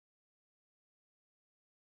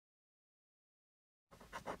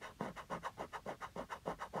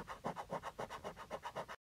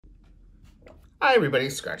Hi everybody,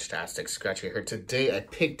 Scratchtastic Scratcher here. Today I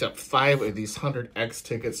picked up 5 of these 100X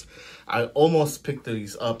tickets. I almost picked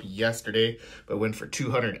these up yesterday, but went for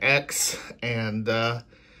 200X. And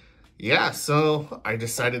yeah, so I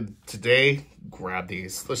decided today, grab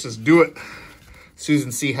these. Let's just do it.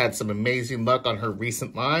 Susan C had some amazing luck on her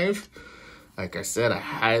recent live. Like I said, I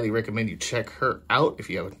highly recommend you check her out if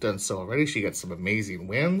you haven't done so already. She got some amazing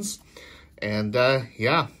wins. And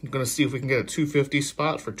yeah, I'm going to see if we can get a 250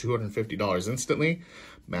 spot for $250 instantly.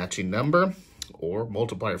 Matching number or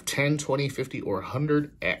multiplier of 10, 20, 50, or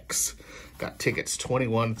 100X. Got tickets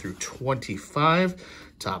 21 through 25.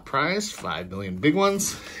 Top prize, 5 million big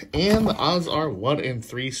ones. And the odds are 1 in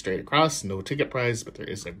 3 straight across. No ticket prize, but there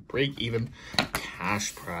is a break-even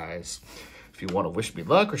cash prize. If you want to wish me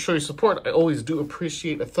luck or show your support, I always do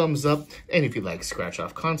appreciate a thumbs up. And if you like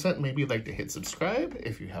scratch-off content, maybe you'd like to hit subscribe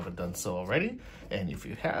if you haven't done so already. And if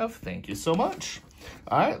you have, thank you so much.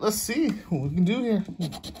 All right, let's see what we can do here.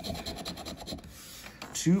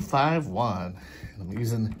 251. I'm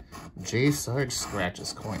using J. Sarge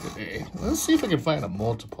Scratch's coin today. Let's see if I can find a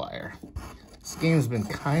multiplier. This game's been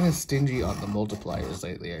kind of stingy on the multipliers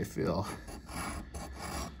lately, I feel.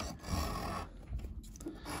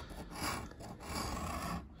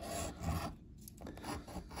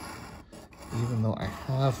 Even though I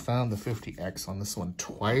have found the 50X on this one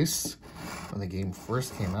twice when the game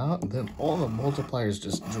first came out, and then all the multipliers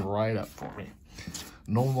just dried up for me.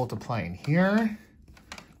 No multiplying here.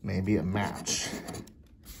 Maybe a match.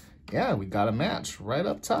 Yeah, we got a match right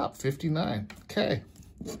up top, 59. Okay,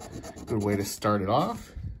 good way to start it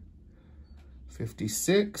off.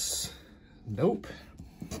 56, nope.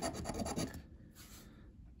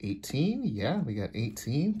 18, yeah, we got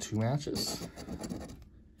 18, 2 matches.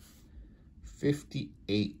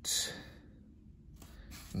 58,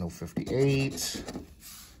 no 58,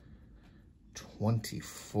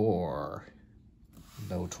 24,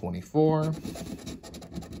 no 24, how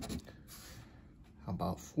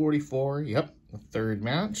about 44, yep, the third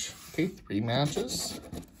match, okay, 3 matches,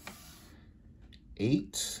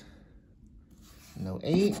 8, no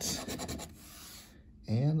 8,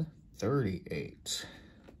 and 38.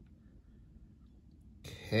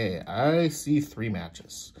 Okay, I see 3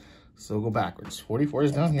 matches. So go backwards. 44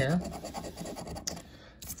 is down here.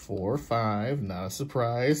 4, 5, not a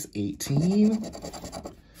surprise. 18.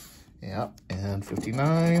 Yep, and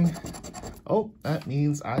 59. Oh, that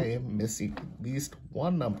means I am missing at least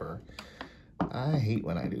one number. I hate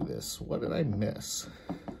when I do this. What did I miss?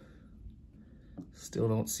 Still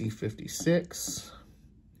don't see 56.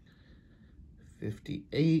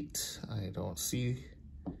 58. I don't see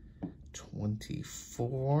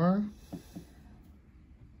 24.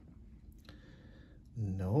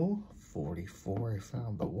 No, 44, I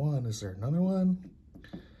found the 1. Is there another one?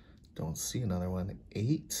 Don't see another one.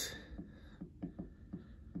 8.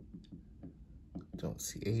 Don't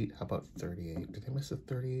see 8. How about 38? Did I miss a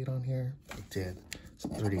 38 on here? I did. It's a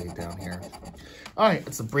 38 down here. All right,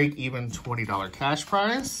 it's a break-even $20 cash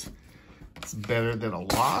prize. It's better than a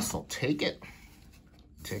loss. I'll take it.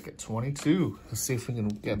 Ticket 22. Let's see if we can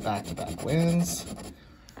get back-to-back wins.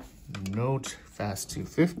 Note fast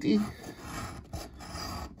 250.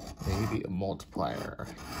 Maybe a multiplier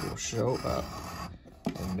will show up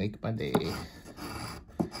and make my day.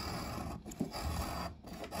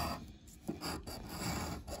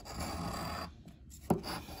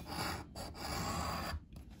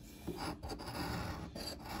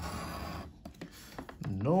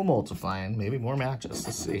 No multiplying, maybe more matches.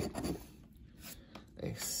 Let's see.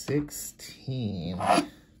 A 16.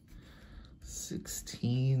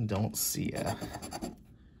 16, don't see ya.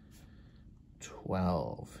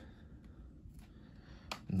 12.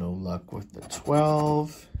 No luck with the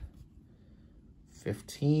 12.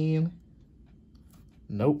 15.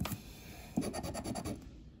 Nope.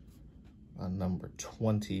 On number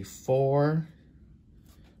 24.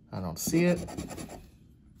 I don't see it.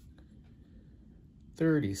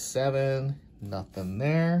 37. Nothing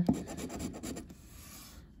there.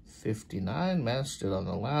 59. Matched it on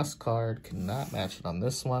the last card. Cannot match it on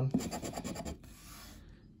this one.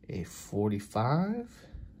 A 45.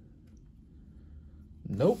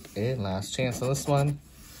 Nope. And last chance on this one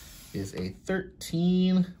is a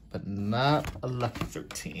 13, but not a lucky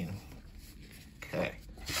 13. Okay.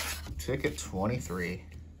 Ticket 23.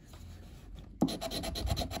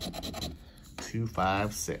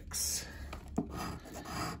 256.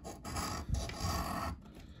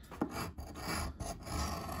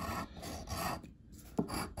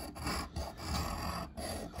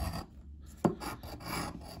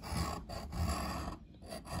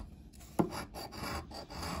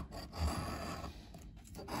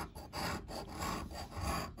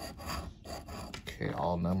 Okay,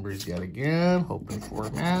 all numbers yet again. Hoping for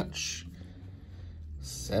a match.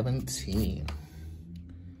 17.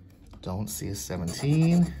 Don't see a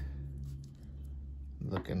 17.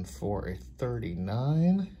 Looking for a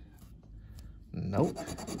 39. Nope.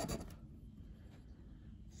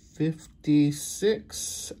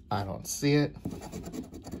 56. I don't see it.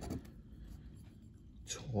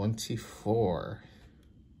 24.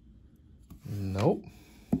 Nope.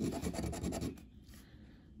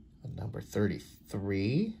 Number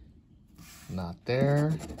 33. Not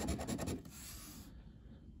there.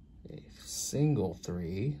 A single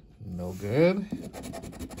 3. No good.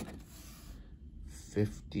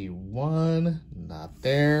 51. Not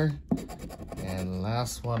there. And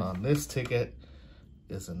last one on this ticket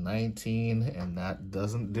is a 19, and that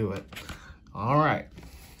doesn't do it. All right,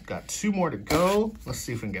 got 2 more to go. Let's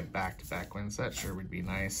see if we can get back-to-back wins. That sure would be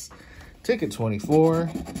nice. Ticket 24,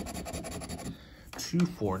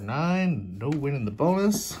 249, no win in the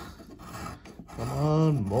bonus. Come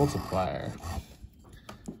on, multiplier.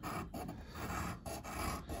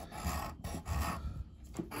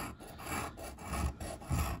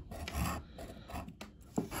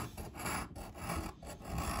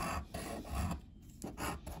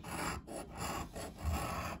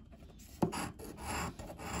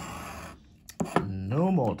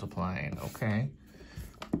 No multiplying, okay.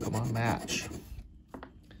 Come on, match.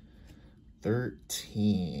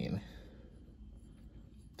 13.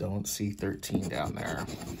 Don't see 13 down there.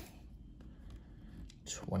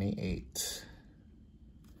 28.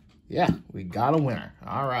 Yeah, we got a winner.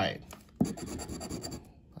 All right.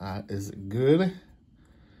 That is good.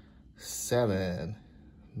 7.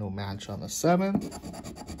 No match on the 7.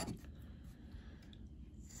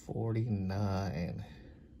 49.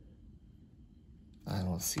 I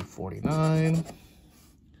don't see 49.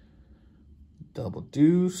 Double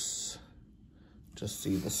deuce. Just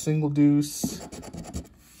see the single deuce.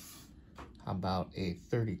 How about a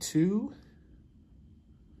 32?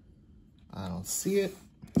 I don't see it.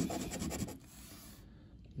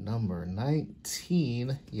 Number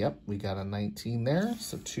 19. Yep, we got a 19 there.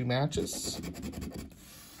 So 2 matches.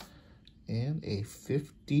 And a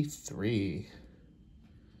 53.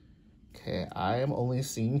 Okay, I am only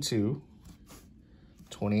seeing 2.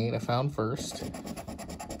 28 I found first.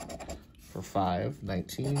 For 5.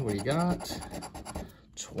 19, what do you got?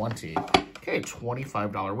 20. Okay,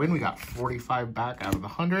 $25 win. We got 45 back out of the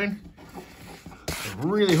 100. I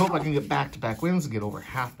really hope I can get back-to-back wins and get over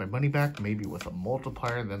half my money back, maybe with a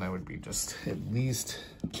multiplier. Then I would be just at least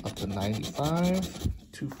up to 95.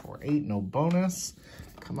 248, no bonus.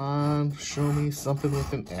 Come on, show me something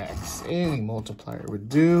with an X. Any multiplier would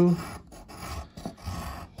do.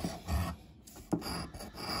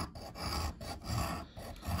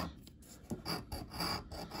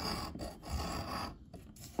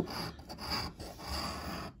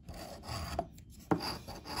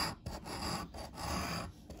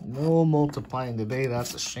 No multiplying today,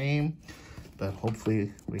 that's a shame. But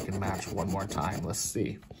hopefully we can match one more time. Let's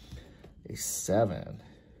see. A 7.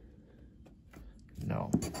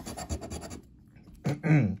 No.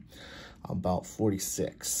 About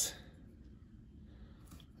 46.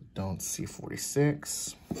 Don't see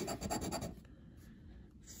 46.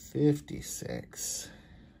 56.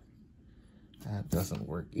 That doesn't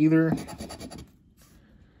work either.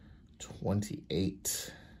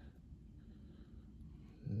 28.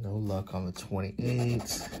 No luck on the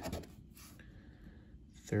 28.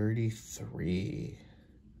 33.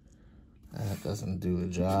 That doesn't do the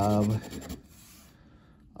job.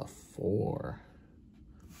 A 4.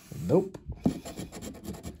 Nope.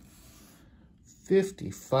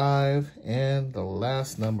 55. And the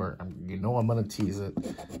last number, you know I'm going to tease it.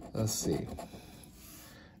 Let's see.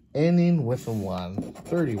 Ending with a 1.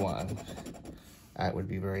 31. That would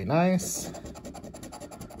be very nice.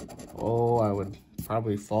 Oh, I would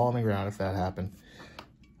probably fall on the ground if that happened.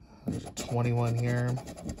 There's a 21 here.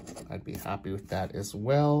 I'd be happy with that as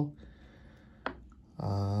well.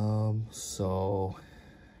 So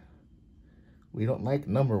we don't like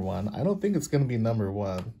number 1. I don't think it's going to be number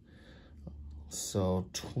 1. So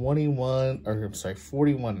 21, or I'm sorry,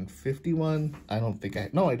 41 and 51. I don't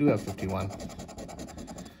think no, I do have 51.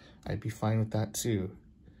 I'd be fine with that too.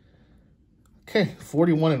 Okay,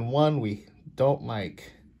 41 and 1 we don't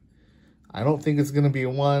like. I don't think it's going to be a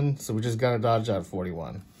 1, so we just got to dodge out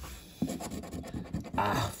 41.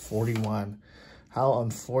 41. How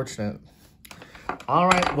unfortunate. All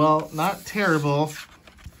right, well, not terrible,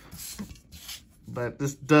 but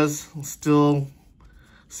this does still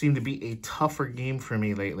seem to be a tougher game for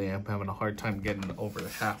me lately. I'm having a hard time getting over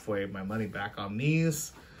halfway my money back on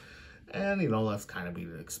these. And, you know, that's kind of be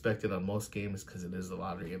expected on most games because it is the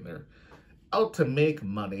lottery and they're out to make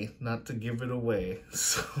money, not to give it away.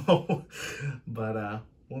 So, but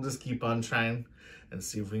we'll just keep on trying and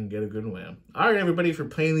see if we can get a good win. All right, everybody, for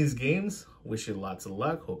playing these games, wish you lots of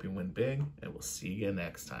luck. Hope you win big, and we'll see you again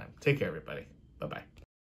next time. Take care, everybody. Bye-bye.